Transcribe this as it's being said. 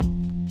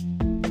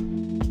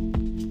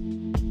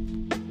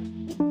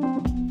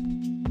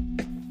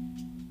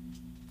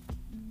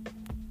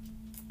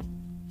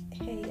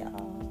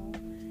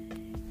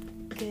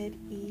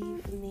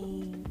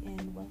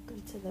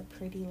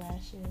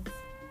lashes.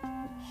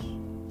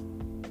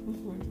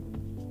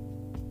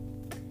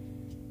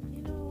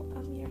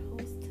 I'm your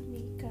host,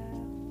 Tamika.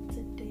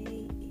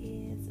 Today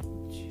is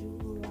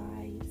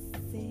July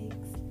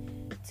 6th,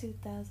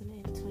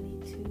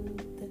 2022.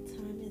 The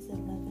time is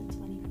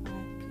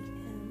 11:25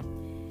 p.m.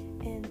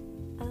 and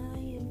I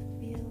am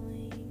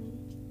feeling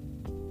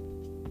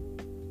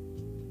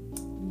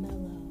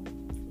mellow.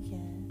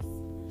 Yes,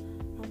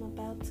 I'm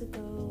about to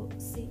go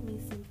seek me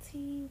some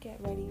tea, get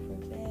ready for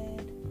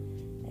bed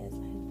as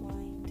I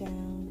wind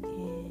down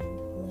and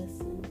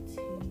listen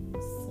to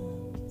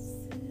some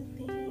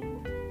soothing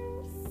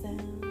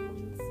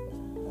sounds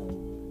of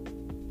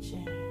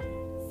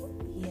jazz.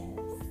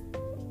 Yes,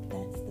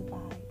 that's the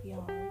vibe,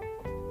 y'all.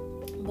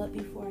 But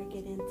before I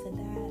get into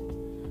that,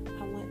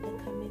 I want to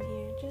come in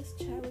here and just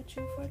chat with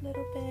you for a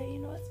little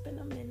bit. It's been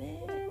a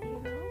minute.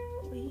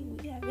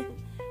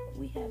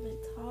 We haven't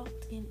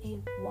talked in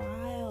a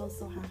while.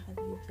 So how have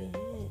you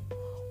been?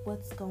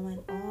 What's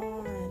going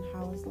on?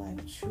 How is life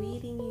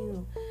treating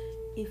you?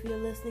 If you're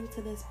listening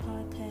to this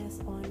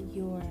podcast on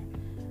your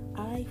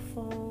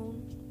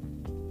iPhone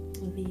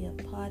via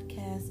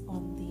podcast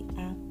on the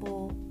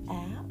Apple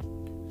app,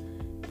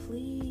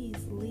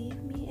 please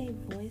leave me a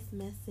voice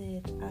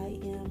message. I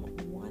am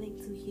wanting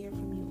to hear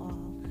from you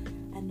all.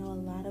 I know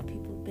a lot of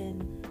people have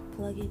been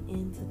plugging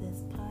into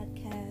this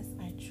podcast.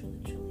 I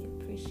truly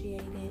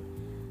appreciate it.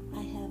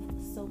 I have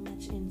so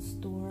much in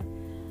store.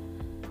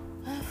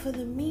 For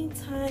the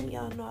meantime,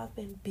 y'all know I've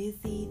been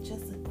busy.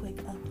 Just a quick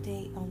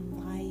update on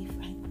life.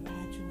 I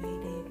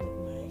graduated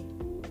with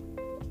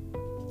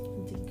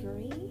my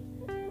degree,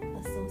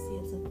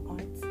 Associates of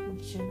Arts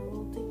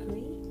General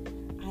degree.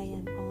 I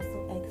am also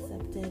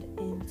accepted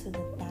into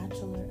the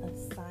Bachelor of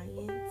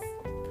Science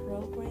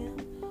program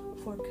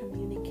for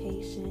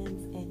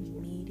Communications and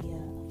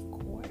Media, of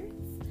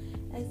course.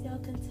 As y'all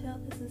can tell,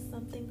 this is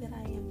something that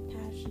I am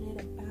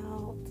passionate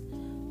about.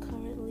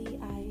 Currently,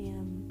 I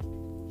am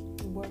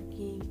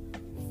working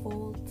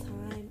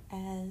full-time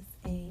as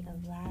a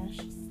lash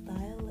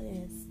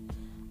stylist.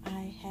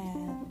 I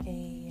have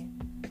a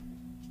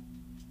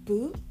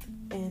booth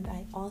and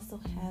I also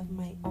have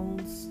my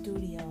own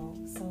studio.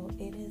 So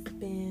it has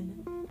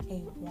been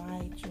a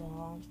ride,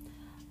 y'all.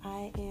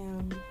 I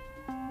am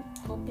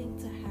hoping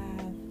to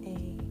have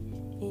a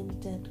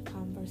in-depth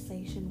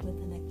conversation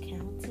with an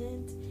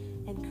accountant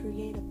and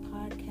create a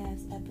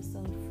podcast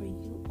episode for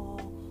you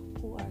all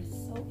who are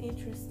so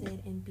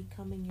interested in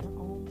becoming your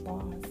own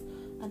boss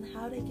on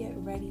how to get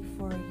ready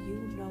for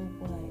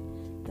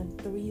them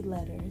three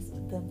letters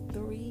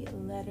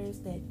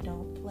that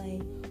don't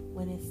play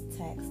when it's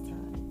tax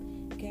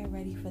time. Get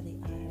ready for the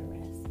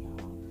IRS,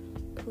 y'all.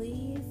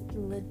 Please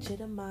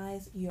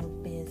legitimize your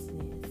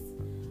business.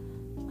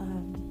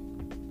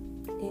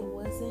 It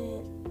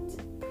wasn't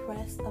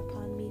pressed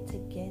upon me to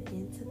get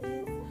into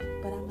this,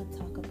 but I'm gonna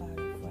talk about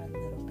it for a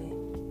little bit.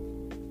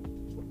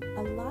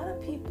 A lot of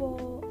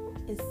people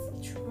is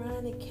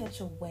trying to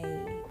catch a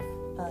wave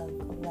of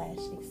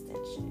lash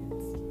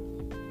extensions.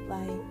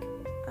 Like,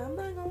 I'm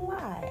not gonna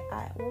lie,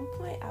 at one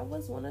point I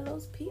was one of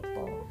those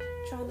people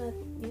trying to,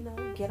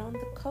 get on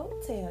the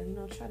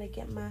coattail, try to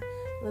get my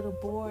little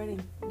board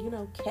and,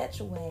 catch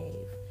a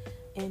wave.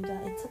 And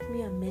it took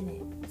me a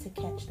minute to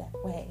catch that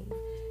wave,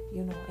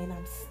 and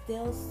I'm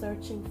still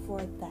searching for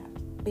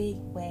that big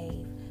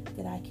wave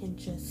that I can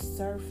just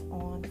surf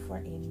on for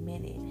a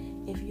minute.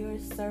 If you're a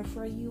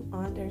surfer, you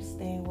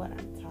understand what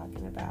I'm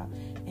talking about.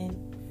 And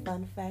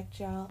fun fact,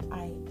 y'all,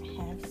 I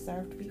have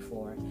surfed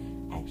before.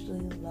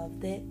 Actually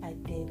loved it. I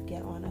did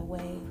get on a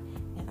wave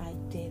and I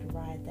did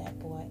ride that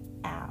boy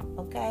out,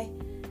 okay?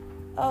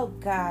 Oh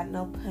God,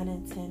 no pun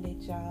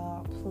intended,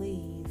 y'all.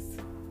 Please,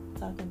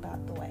 talking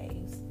about the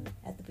waves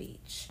at the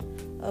beach.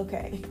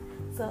 Okay,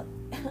 so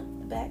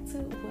back to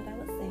what I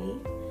was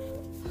saying.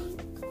 Oh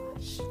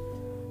gosh.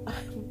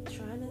 I'm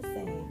trying to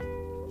say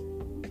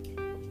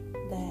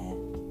that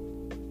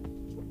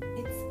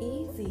it's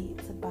easy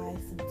to buy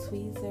some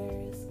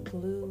tweezers,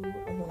 glue,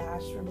 a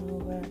lash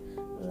remover,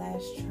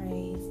 lash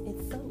trays.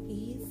 It's so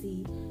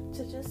easy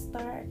to just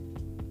start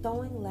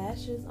throwing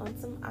lashes on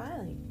some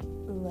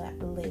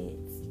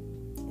eyelids.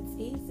 It's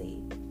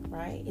easy,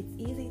 right? It's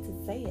easy to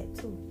say it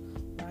too,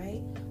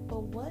 right?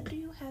 But what do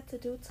you have to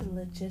do to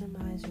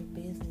legitimize your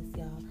business,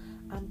 y'all?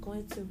 I'm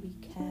going to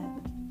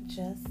recap,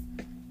 just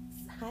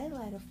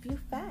highlight a few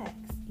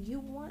facts. You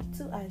want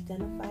to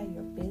identify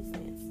your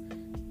business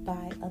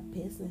by a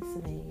business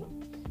name.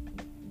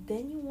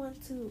 Then you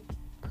want to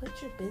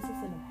put your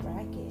business in a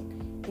bracket.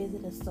 Is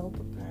it a sole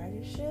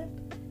proprietorship?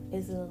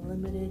 Is it a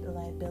limited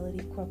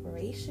liability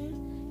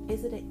corporation?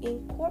 Is it an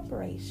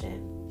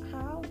incorporation?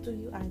 How do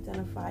you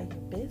identify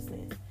your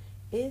business?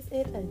 Is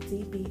it a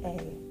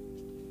DBA?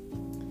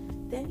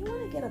 Then you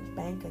want to get a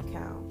bank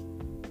account.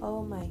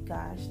 Oh my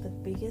gosh, the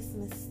biggest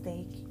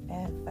mistake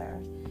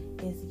ever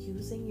is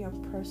using your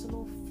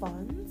personal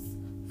funds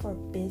for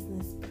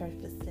business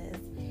purposes.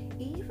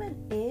 Even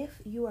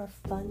if you are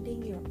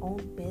funding your own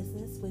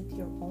business with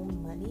your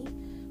own money,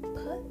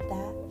 put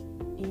that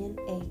in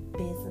a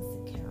business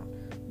account,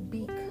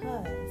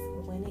 because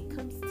when it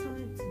comes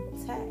time to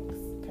tax,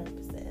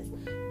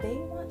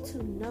 want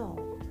to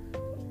know.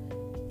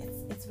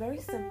 It's very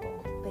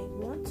simple. They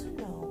want to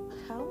know,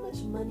 how much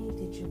money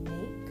did you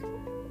make?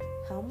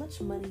 How much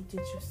money did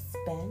you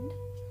spend?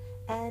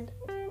 And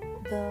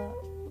the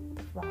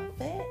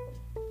profit,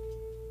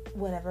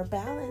 whatever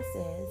balance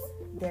is,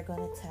 they're going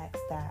to tax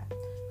that.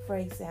 For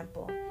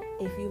example,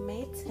 if you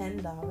made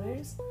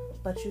 $10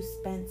 but you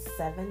spent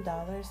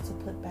 $7 to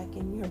put back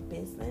in your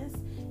business,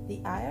 the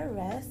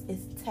IRS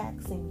is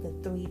taxing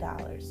the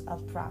 $3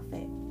 of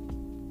profit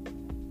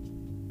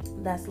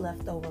that's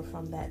left over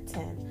from that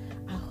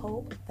 10. I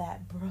hope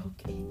that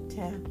broke it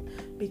down,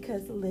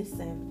 because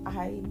listen,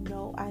 I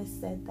know I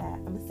said that.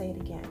 I'm gonna say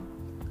it again.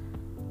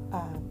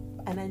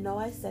 And I know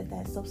I said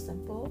that so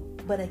simple,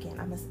 but again,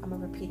 I'm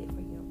gonna repeat it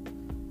for you.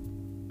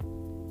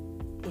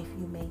 If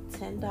you made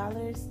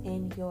 $10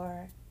 in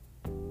your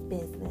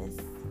business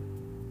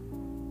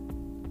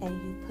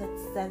and you put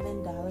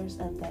 $7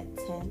 of that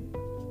 10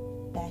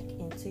 back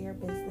into your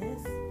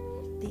business,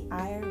 the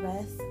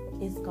IRS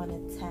is gonna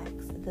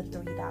tax the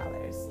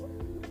 $3.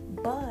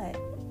 But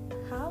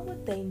how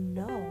would they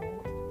know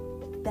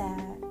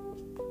that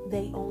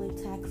they only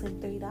taxing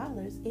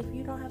 $3 if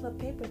you don't have a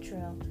paper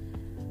trail?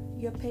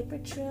 Your paper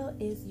trail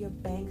is your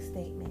bank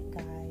statement,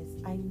 guys.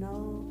 I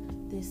know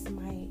this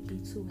might be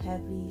too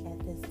heavy at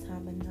this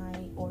time of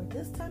night or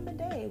this time of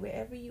day,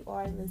 wherever you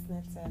are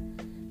listening to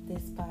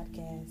this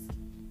podcast.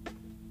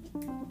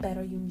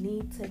 Better, you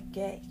need to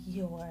get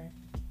your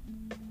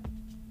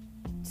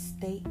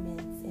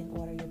statements in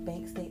order, your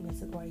bank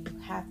statements in order. You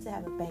have to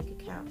have a bank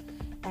account,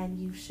 and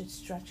you should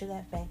structure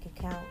that bank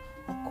account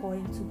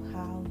according to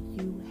how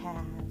you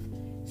have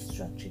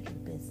structured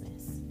your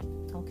business.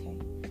 Okay,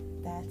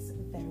 that's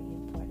very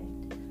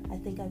important. I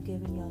think I've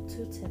given y'all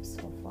 2 tips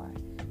so far.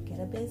 Get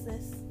a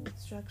business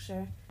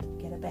structure,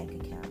 get a bank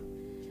account.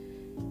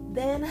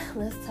 Then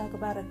let's talk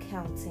about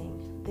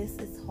accounting. This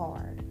is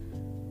hard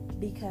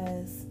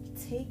because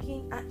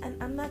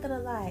I'm not gonna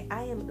lie,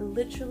 I am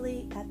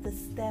literally at the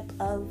step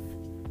of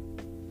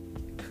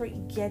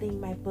getting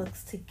my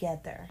books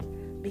together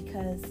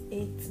because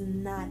it's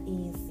not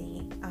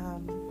easy.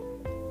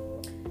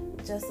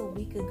 Just a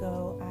week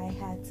ago, I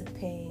had to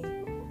pay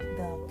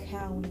the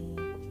county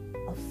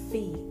a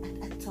fee.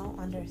 I don't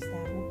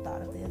understand who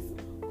thought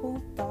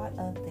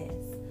of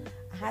this.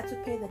 I had to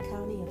pay the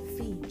county a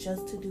fee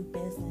just to do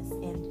business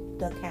in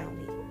the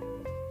county.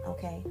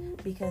 Okay,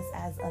 because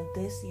as of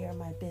this year,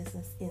 my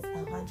business is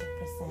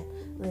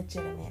 100%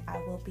 legitimate. I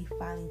will be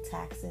filing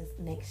taxes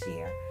next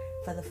year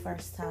for the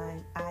first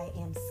time. I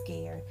am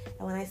scared.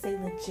 And when I say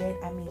legit,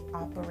 I mean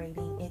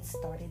operating. It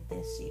started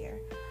this year.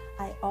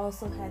 I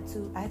also had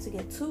to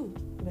get 2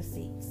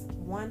 receipts.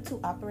 One to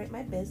operate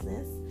my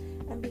business,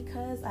 and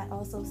because I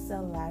also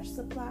sell lash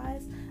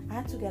supplies, I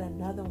had to get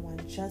another one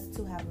just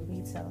to have a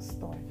retail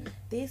store.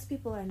 These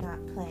people are not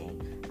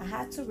playing. I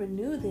had to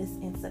renew this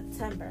in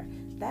September.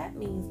 That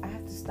means I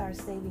have to start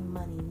saving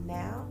money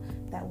now.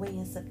 That way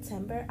in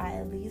September, I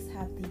at least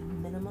have the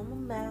minimum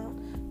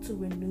amount to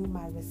renew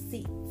my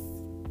receipts.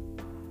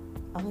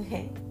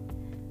 Okay?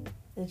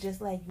 It's just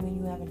like when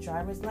you have a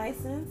driver's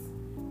license,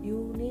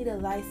 you need a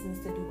license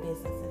to do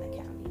business in the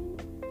county.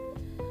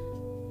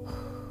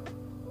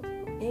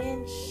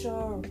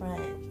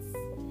 Insurance.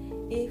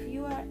 If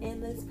you are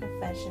in this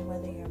profession,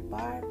 whether you're a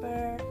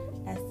barber,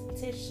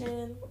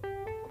 esthetician,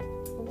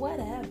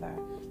 whatever,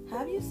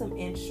 have you some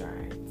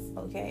insurance,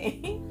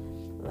 okay?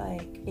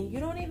 And you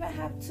don't even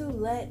have to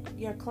let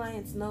your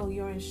clients know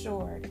you're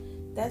insured.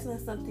 That's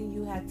not something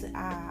you have to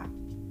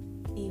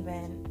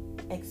even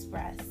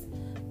express.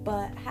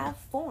 But have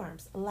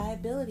forms,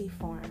 liability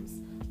forms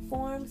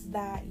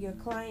that your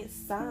clients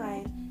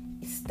sign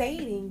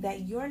stating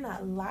that you're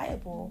not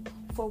liable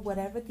for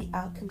whatever the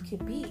outcome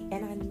could be.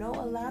 And I know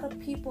a lot of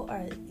people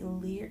are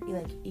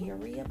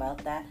eerie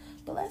about that,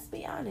 but let's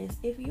be honest.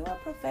 If you are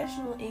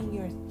professional in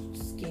your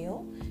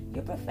skill,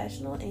 you're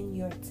professional in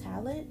your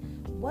talent,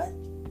 what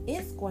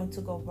is going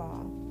to go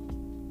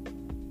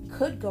wrong?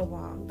 Could go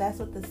wrong. That's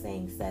what the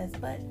saying says.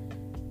 But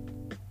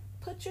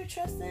put your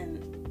trust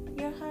in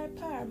your higher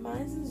power.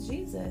 Mine is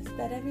Jesus,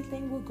 that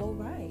everything will go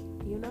right,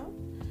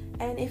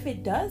 And if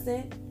it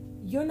doesn't,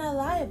 you're not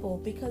liable,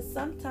 because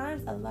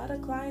sometimes a lot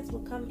of clients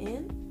will come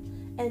in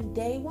and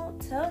they won't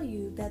tell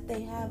you that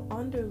they have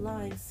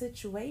underlying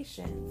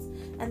situations,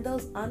 and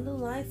those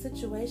underlying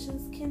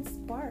situations can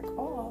spark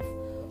off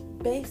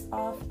based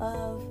off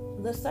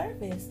of the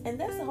service, and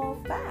that's a whole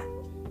fact.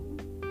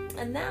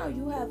 And now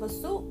you have a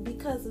suit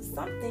because of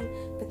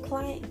something the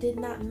client did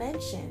not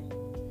mention,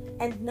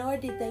 and nor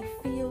did they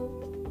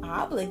feel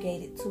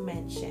obligated to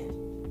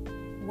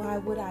mention. Why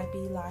would I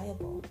be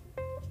liable?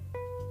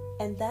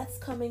 And that's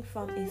coming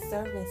from a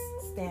service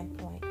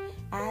standpoint.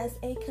 As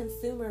a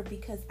consumer,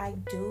 because I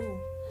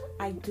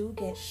do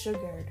get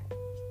sugared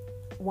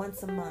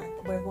once a month.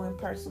 We're going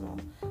personal.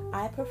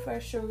 I prefer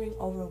sugaring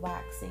over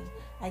waxing.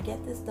 I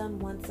get this done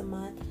once a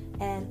month,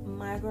 and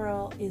my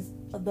girl is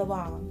the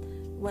bomb.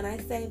 When I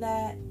say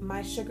that,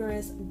 my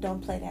sugarists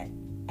don't play that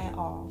at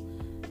all.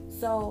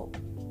 So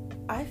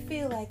I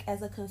feel like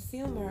as a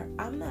consumer,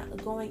 I'm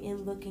not going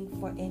in looking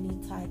for any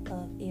type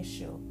of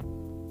issue.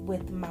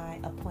 with my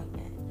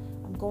appointment.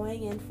 I'm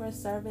going in for a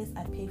service.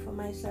 I pay for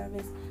my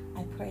service.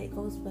 I pray it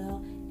goes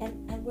well,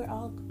 and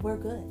we're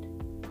good.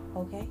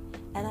 Okay?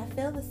 And I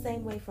feel the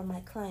same way for my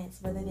clients,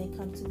 whether they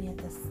come to me at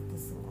the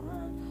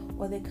salon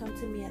or they come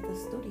to me at the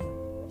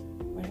studio,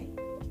 right?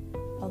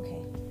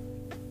 Okay.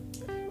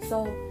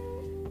 So,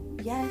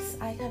 yes,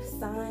 I have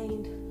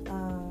signed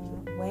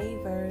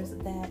waivers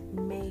that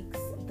makes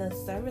the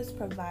service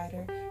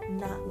provider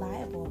not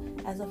liable.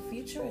 As a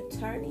future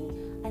attorney,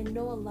 I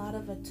know a lot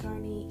of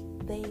attorney,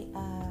 they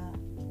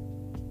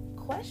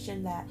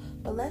question that.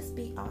 But let's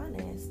be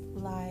honest,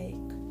 like,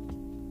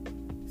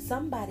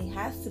 somebody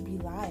has to be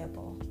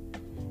liable.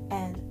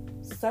 And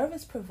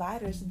service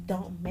providers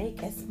don't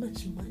make as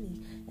much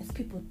money as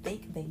people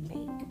think they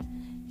make.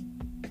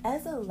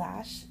 As a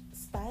lash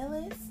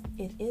stylist,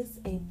 it is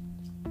a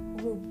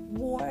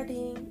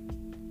rewarding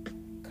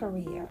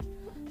career.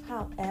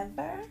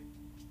 However,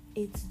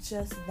 it's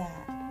just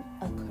that,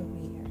 a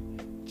career.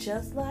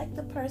 Just like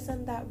the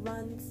person that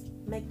runs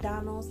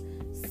McDonald's,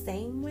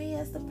 same way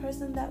as the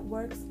person that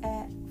works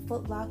at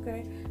Foot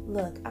Locker.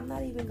 Look, I'm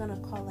not even going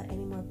to call it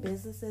any more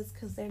businesses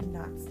because they're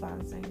not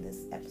sponsoring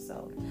this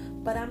episode.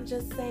 But I'm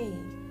just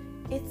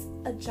saying, it's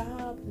a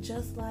job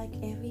just like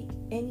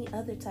any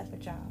other type of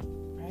job,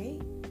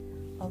 right?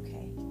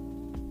 Okay.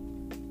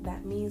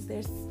 That means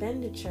there's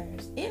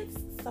expenditures. It's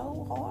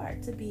so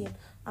hard to be an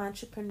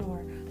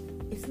entrepreneur.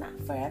 It's not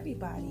for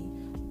everybody,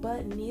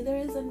 but neither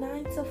is a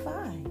 9 to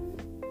 5.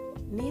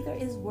 Neither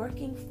is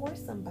working for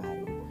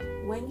somebody.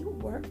 When you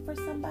work for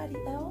somebody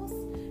else,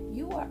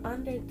 you are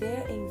under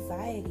their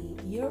anxiety.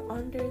 You're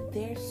under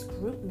their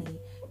scrutiny.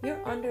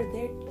 You're under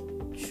their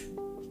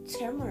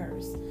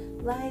tremors.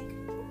 Like,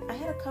 I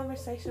had a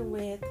conversation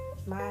with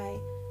my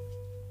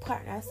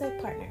partner. I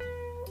said partner.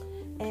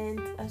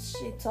 And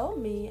she told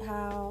me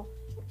how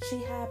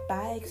she had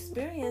bad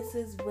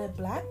experiences with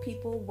Black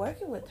people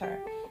working with her.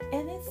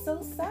 And it's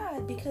so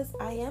sad because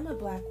I am a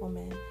Black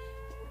woman,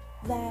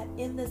 that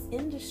in this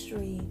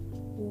industry,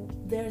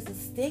 there's a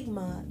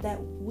stigma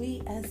that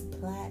we as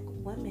Black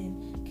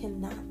women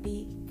cannot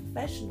be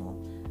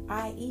professional,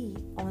 i.e.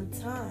 on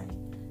time,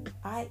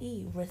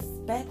 i.e.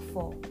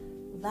 respectful,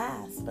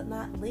 last but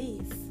not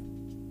least,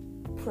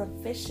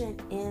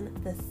 proficient in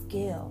the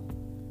skill,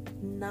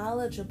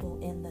 knowledgeable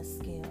in the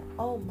skill.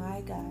 Oh my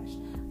gosh,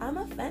 I'm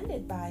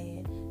offended by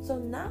it. So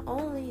not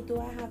only do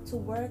I have to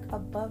work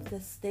above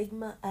the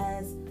stigma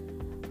as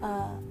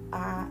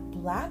a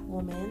Black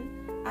woman,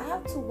 I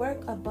have to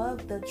work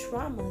above the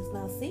traumas.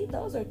 Now see,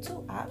 those are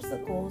two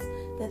obstacles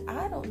that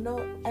I don't know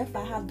if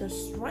I have the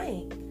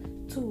strength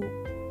to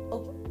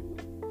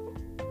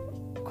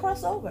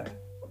cross over.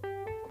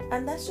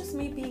 And that's just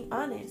me being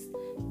honest.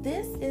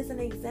 This is an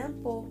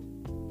example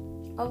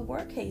of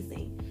work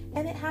hazing.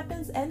 And it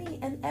happens any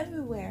and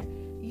everywhere.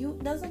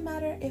 Doesn't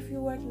matter if you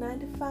work 9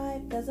 to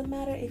 5, doesn't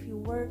matter if you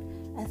work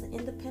as an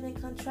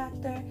independent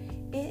contractor,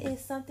 it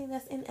is something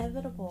that's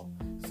inevitable.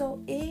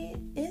 So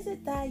is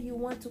it that you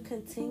want to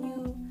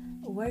continue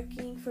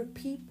working for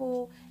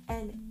people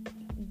and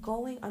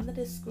going under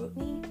the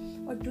scrutiny?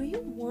 Or do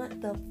you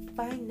want the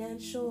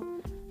financial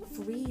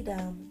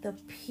freedom, the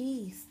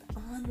peace,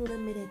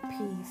 unlimited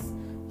peace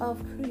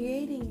of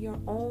creating your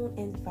own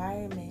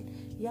environment?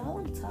 Y'all,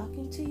 I'm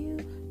talking to you,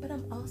 but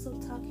I'm also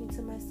talking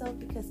to myself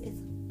because it's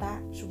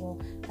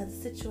factual as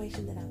a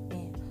situation that I'm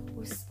in.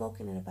 We've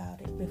spoken about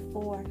it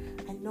before.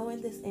 I know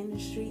in this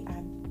industry,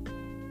 I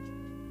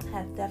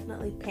have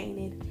definitely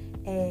painted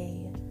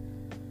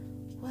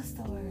what's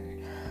the word?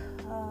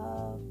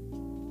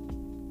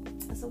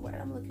 It's a word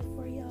I'm looking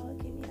for, y'all.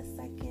 Give me a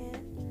second.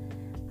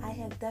 I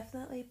have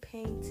definitely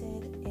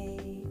painted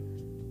a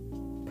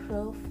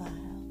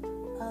profile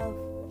of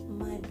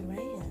my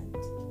brand.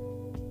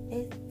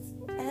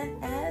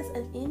 And as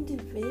an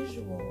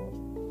individual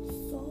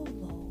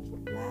solo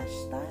lash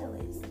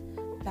stylist,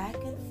 back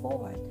and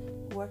forth,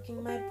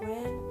 working my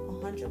brand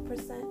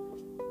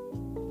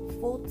 100%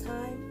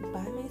 full-time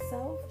by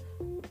myself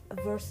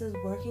versus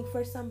working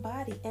for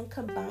somebody, and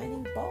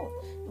combining both.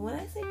 And when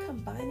I say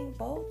combining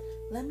both,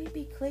 let me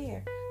be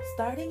clear.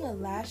 Starting a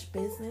lash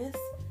business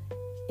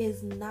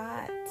is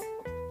not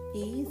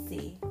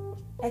easy,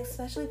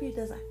 especially if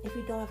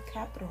you don't have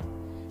capital.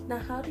 Now,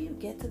 how do you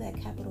get to that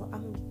capital?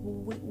 I'm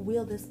going to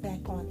wheel this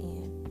back on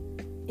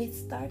in. It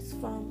starts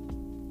from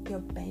your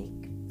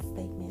bank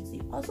statements.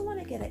 You also want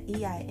to get an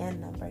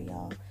EIN number,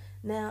 y'all.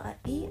 Now, an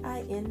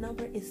EIN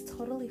number is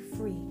totally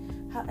free.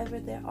 However,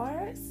 there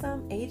are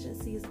some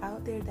agencies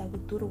out there that will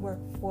do the work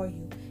for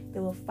you. They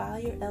will file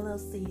your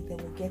LLC. They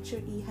will get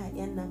your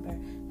EIN number,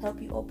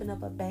 help you open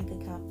up a bank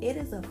account. It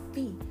is a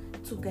fee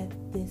to get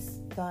this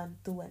done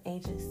through an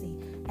agency,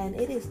 and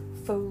it is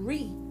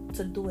free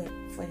to do it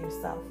for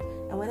yourself.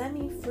 And when I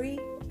mean free,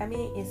 I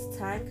mean it's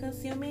time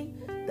consuming.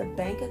 The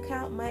bank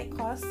account might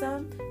cost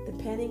some,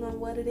 depending on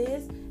what it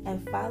is,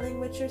 and filing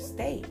with your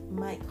state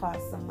might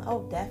cost some.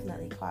 Oh,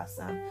 definitely cost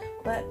some.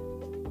 But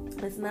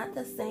it's not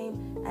the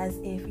same as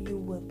if you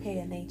would pay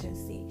an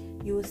agency.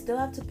 You would still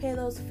have to pay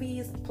those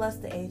fees plus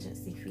the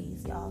agency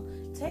fees, y'all.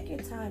 Take your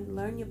time,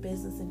 learn your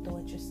business, and do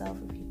it yourself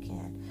if you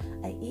can.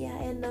 An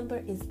EIN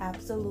number is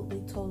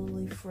absolutely,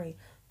 totally free.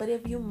 But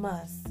if you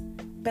must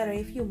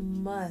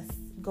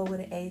go with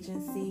an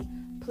agency,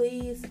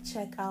 please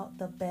check out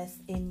the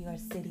best in your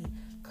city.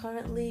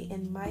 Currently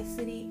in my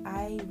city,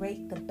 I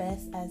rate the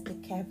best as the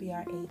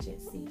Caviar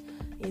Agency.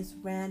 It's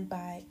ran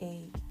by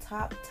a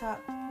top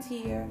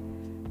tier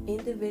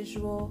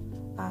individual.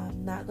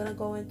 I'm not going to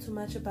go into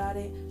much about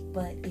it,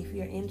 but if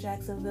you're in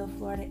Jacksonville,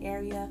 Florida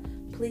area,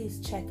 please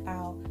check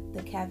out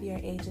the Caviar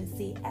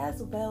Agency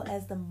as well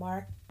as the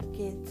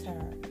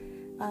Marketer.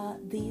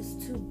 These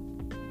two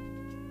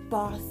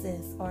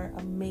bosses are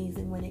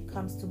amazing when it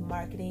comes to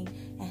marketing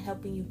and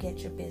helping you get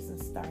your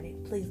business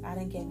started. Please, I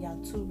done gave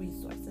y'all 2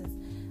 resources.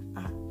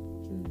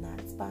 I'm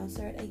not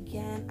sponsored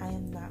again. I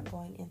am not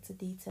going into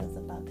details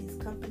about these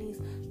companies,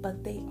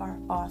 but they are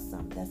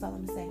awesome. That's all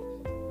I'm saying.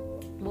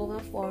 Moving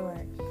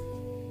forward,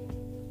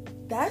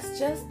 that's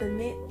just the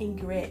knit and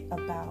grit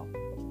about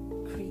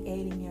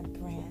creating your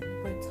brand.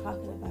 We're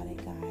talking about it,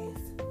 guys.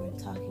 We're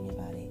talking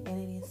about it, and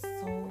it is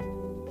so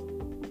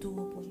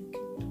doable.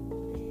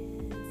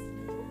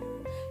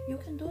 You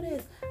can do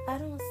this. I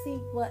don't see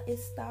what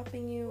is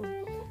stopping you.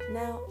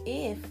 Now,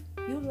 if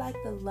you like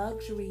the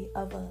luxury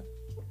of a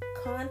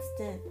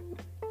constant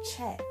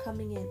check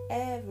coming in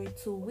every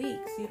 2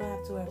 weeks, you don't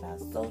have to worry about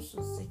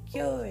Social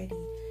Security,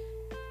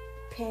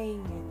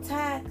 paying your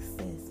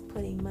taxes,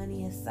 putting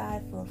money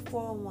aside for a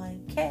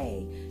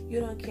 401k. You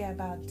don't care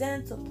about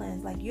dental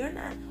plans. Like, you're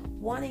not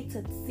wanting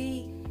to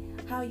see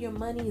how your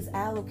money is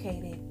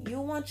allocated.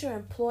 You want your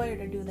employer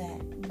to do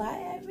that. By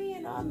every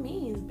and all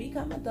means,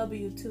 become a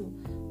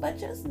W-2. But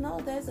just know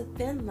there's a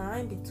thin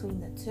line between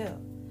the two.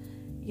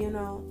 You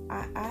know,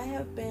 I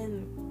have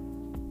been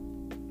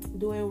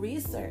doing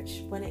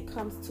research when it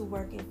comes to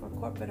working for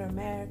corporate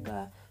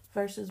America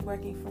versus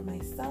working for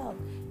myself.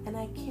 And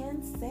I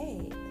can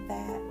say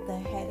that the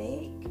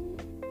headache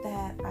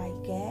that I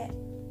get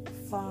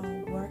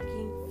from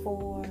working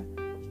for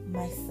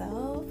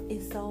myself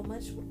is so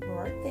much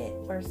worth it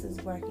versus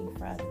working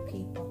for other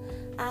people.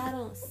 I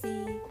don't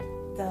see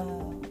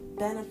the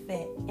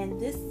benefit, and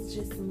this is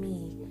just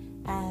me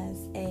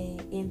as a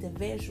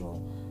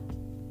individual,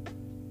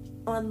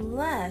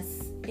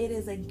 unless it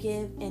is a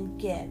give and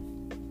take,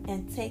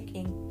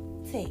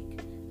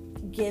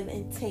 give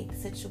and take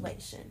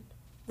situation.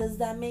 Does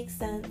that make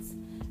sense?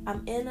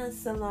 I'm in a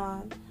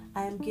salon.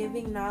 I am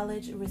giving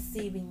knowledge,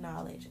 receiving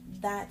knowledge.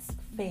 That's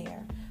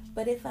fair.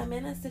 But if I'm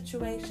in a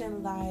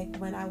situation like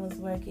when I was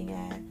working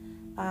at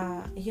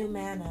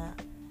Humana,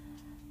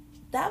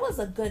 that was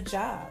a good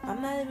job.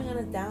 I'm not even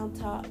going to down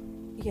talk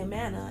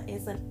Humana.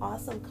 It's an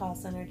awesome call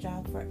center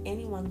job for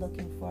anyone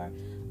looking for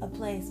a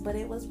place. But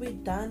it was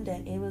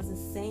redundant. It was the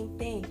same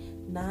thing,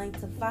 9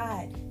 to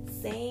 5.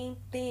 Same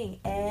thing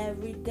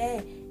every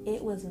day.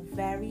 It was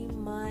very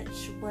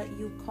much what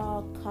you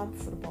call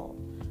comfortable.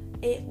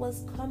 It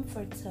was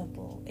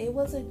comfortable. It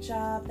was a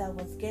job that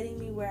was getting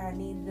me where I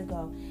needed to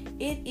go.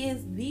 It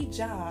is the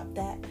job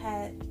that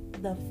had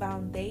the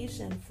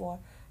foundation for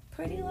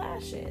pretty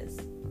lashes,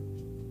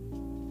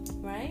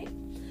 right?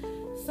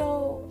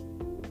 So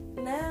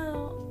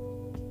now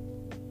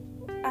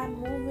I'm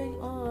moving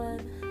on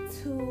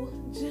to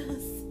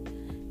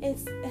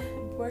it's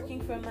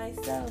working for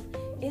myself.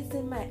 It's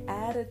in my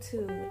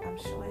attitude. I'm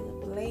showing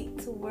up late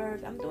to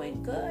work. I'm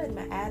doing good.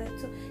 My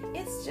attitude,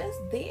 it's just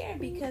there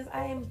because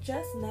I am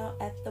just now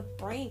at the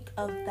brink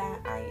of that.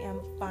 I am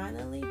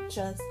finally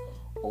just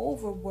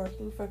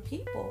overworking for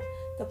people.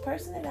 The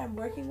person that I'm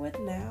working with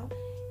now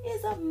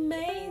is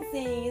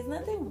amazing. There's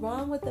nothing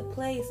wrong with the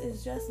place.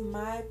 It's just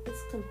my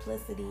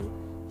simplicity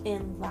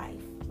in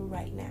life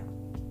right now.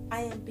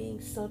 I am being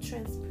so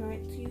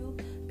transparent to you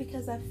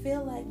because I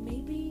feel like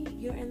maybe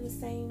you're in the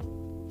same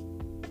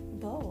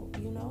boat,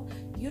 you know?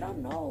 You don't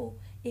know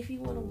if you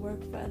want to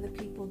work for other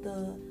people.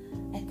 The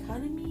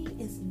economy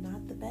is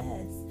not the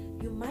best.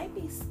 You might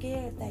be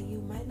scared that you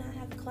might not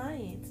have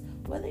clients.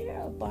 Whether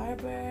you're a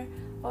barber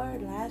or a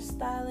lash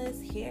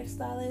stylist,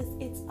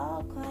 hairstylist, it's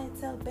all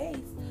clientele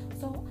based.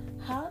 So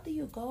how do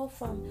you go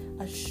from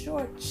a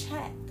sure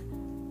check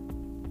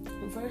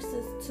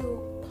versus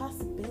to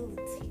possible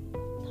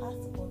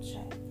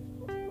check?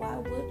 Why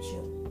would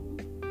you?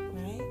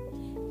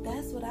 Right?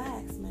 That's what I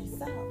ask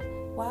myself.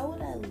 Why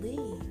would I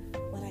leave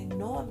when I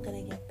know I'm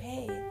going to get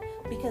paid?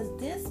 Because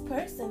this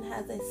person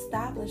has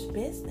established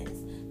business.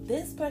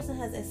 This person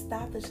has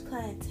established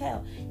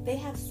clientele. They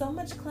have so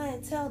much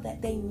clientele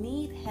that they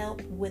need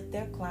help with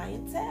their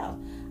clientele.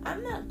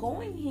 I'm not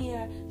going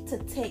here to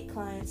take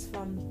clients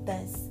from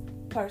this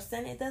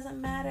person. It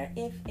doesn't matter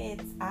if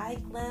it's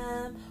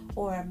iGlam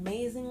or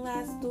Amazing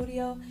Lash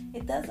Studio.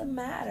 It doesn't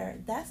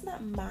matter. That's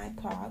not my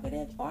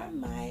prerogative or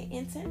my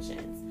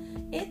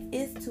intentions. It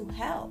is to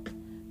help.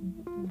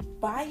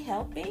 By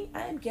helping,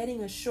 I am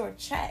getting a short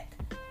check.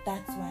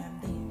 That's why I'm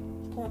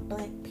there. Point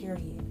blank,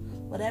 period.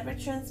 Whatever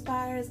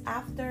transpires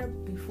after,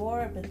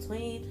 before,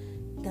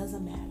 between,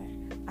 doesn't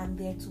matter. I'm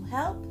there to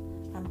help.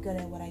 I'm good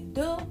at what I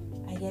do.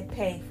 I get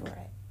paid for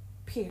it.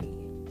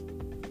 Period.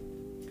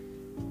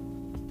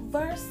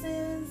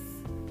 Versus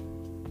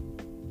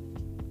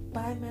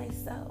by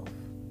myself.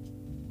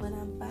 when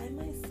I'm by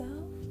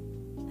myself,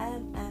 I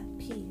am at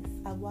peace.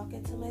 I walk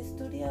into my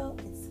studio,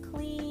 it's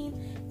clean,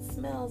 it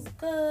smells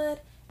good,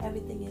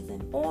 everything is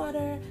in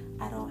order.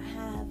 I don't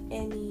have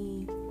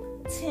any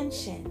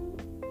tension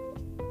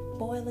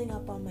boiling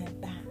up on my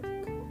back.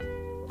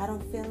 I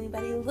don't feel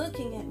anybody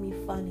looking at me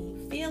funny,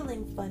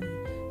 feeling funny,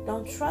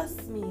 don't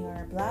trust me,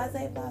 or blase,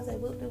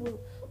 whoop.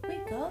 We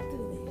go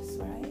through this,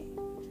 right?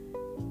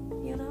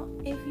 You know,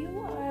 if you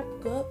are a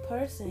good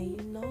person, you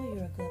know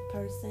you're a good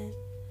person,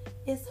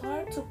 it's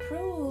hard to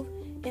prove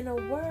in a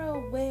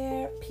world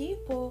where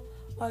people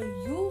are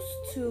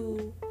used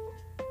to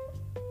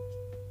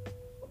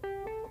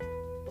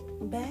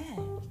bad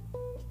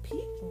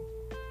people.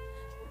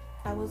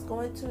 I was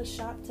going to a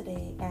shop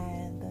today,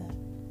 and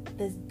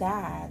this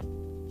dad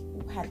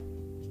had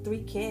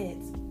 3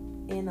 kids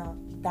in a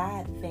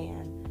dad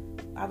van.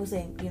 I was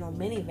saying,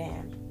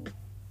 minivan.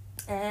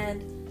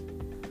 And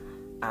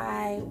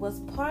I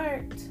was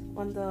parked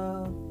on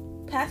the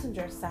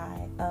passenger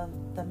side of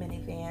the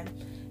minivan,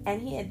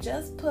 and he had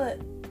just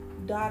put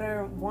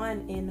daughter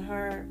 1 in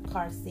her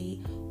car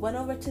seat, went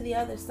over to the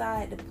other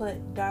side to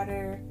put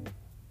daughter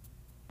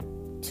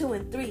 2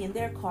 and 3 in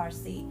their car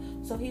seat.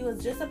 So he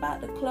was just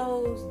about to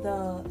close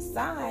the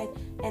side,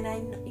 and I,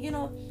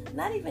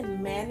 not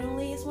even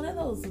manually, it's one of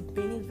those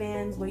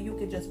minivans where you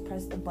could just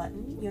press the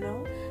button,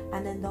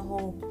 and then the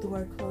whole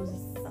door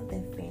closes,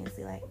 something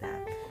fancy like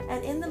that.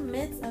 And in the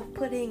midst of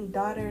putting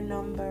daughter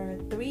number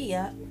 3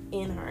 up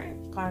in her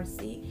car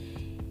seat,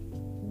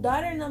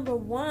 daughter number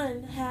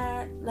 1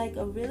 had like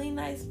a really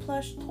nice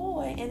plush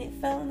toy, and it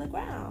fell on the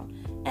ground.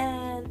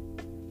 And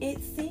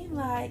it seemed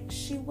like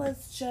she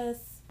was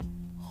just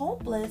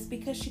hopeless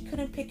because she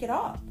couldn't pick it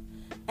up.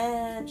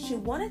 And she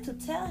wanted to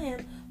tell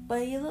him,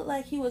 but he looked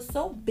like he was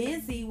so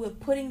busy with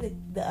putting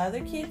the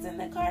other kids in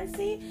the car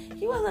seat,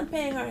 he wasn't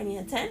paying her any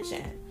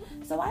attention.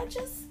 So I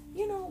just,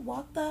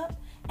 walked up,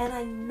 and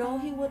I know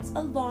he was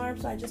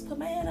alarmed, so I just put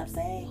my hand up,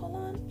 say, hey, hold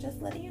on,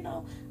 just letting you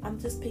know, I'm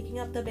just picking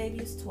up the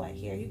baby's toy.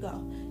 Here you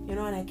go. And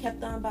I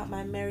kept on about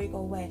my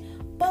merry-go way.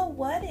 But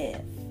what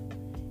if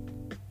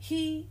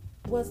he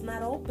was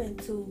not open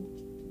to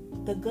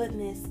the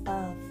goodness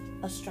of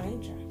a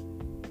stranger?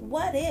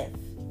 What if?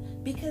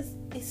 Because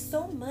it's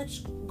so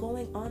much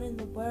going on in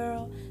the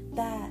world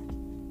that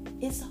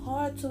it's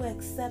hard to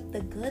accept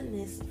the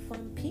goodness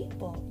from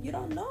people. You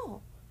don't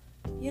know.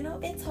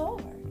 It's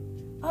hard.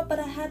 Oh, but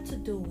I had to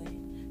do it.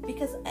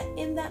 Because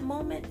in that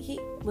moment, he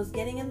was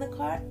getting in the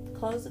car,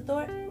 closed the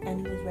door,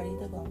 and he was ready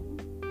to go.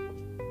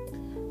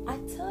 I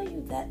tell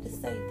you that to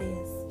say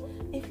this.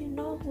 If you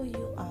know who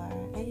you are,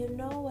 and you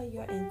know what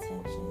your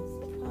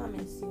intentions,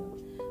 promise you,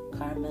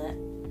 karma.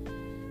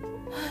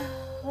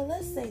 Well,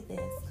 let's say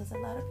this, because a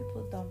lot of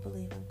people don't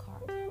believe in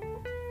karma.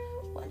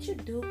 What you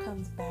do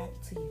comes back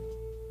to you.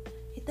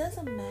 It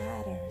doesn't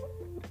matter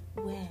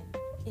when,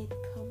 it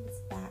comes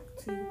back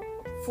to you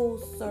full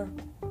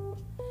circle.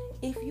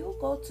 If you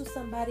go to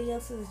somebody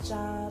else's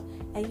job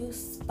and you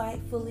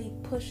spitefully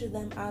push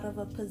them out of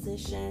a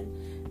position,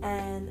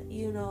 and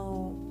you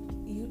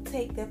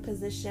take their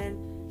position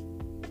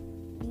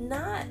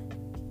not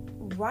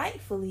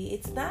rightfully,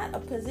 it's not a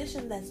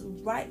position that's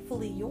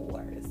rightfully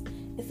yours.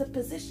 It's a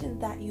position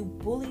that you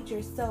bullied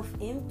yourself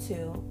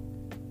into.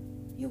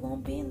 You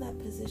won't be in that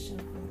position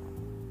for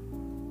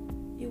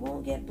long. You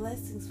won't get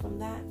blessings from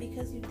that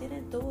because you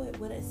didn't do it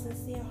with a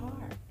sincere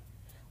heart.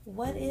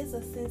 What is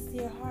a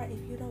sincere heart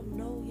if you don't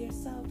know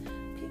yourself?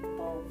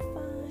 People,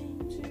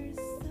 find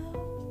yourself.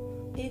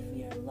 If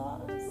you're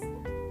lost,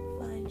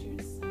 find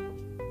yourself.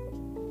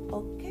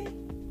 Okay?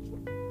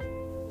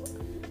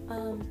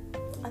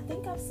 I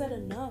think I've said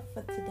enough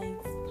for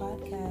today's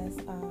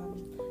podcast.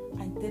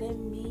 I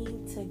didn't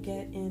mean to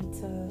get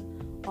into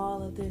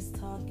all of this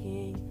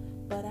talking,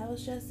 but I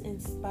was just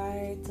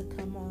inspired to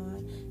come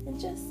on and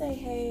just say,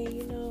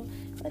 hey,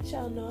 let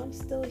y'all know I'm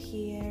still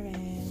here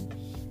and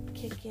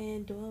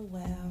kicking, doing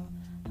well.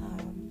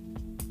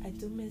 I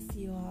do miss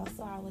you all,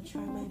 so I will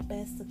try my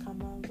best to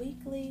come on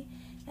weekly,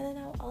 and then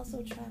I'll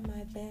also try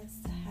my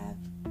best to have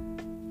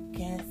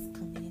guests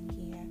come in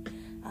here.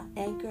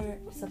 Anchor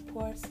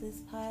supports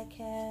this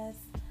podcast.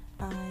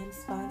 I'm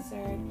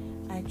sponsored.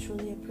 I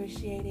truly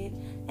appreciate it,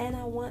 and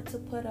I want to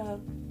put a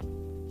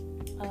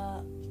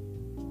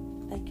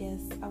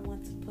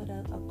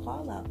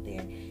call out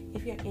there.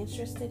 If you're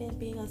interested in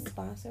being a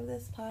sponsor of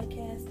this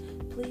podcast,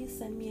 please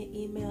send me an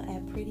email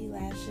at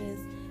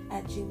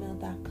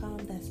prettylashes@gmail.com.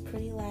 That's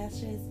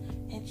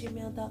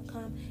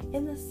prettylashes@gmail.com.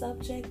 In the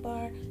subject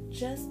bar,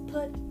 just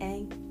put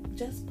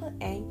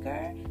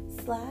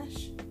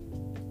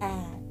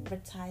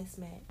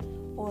anchor/advertisement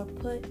or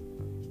put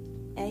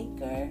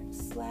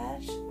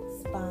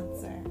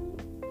anchor/sponsor.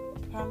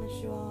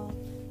 Promise you all,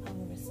 I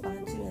will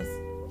respond to you as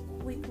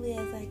quickly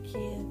as I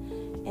can,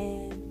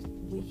 and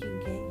we can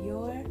get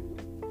your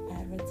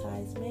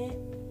advertisement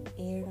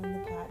aired on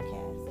the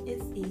podcast.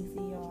 It's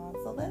easy, y'all.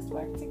 So let's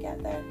work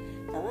together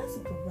and let's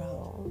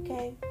grow,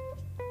 okay?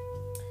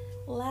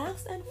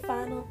 Last and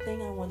final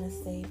thing I want to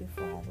say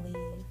before I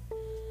leave.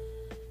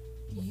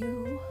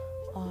 You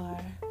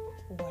are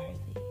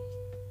worthy.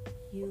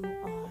 You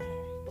are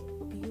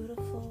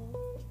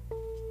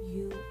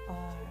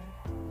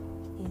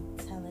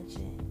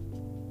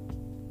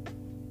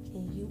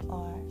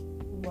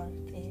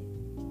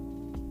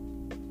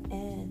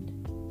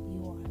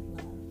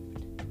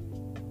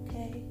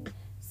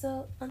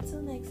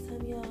until next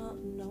time, y'all,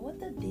 know what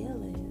the deal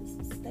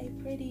is. Stay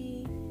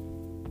pretty.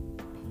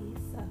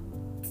 Peace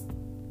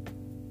out.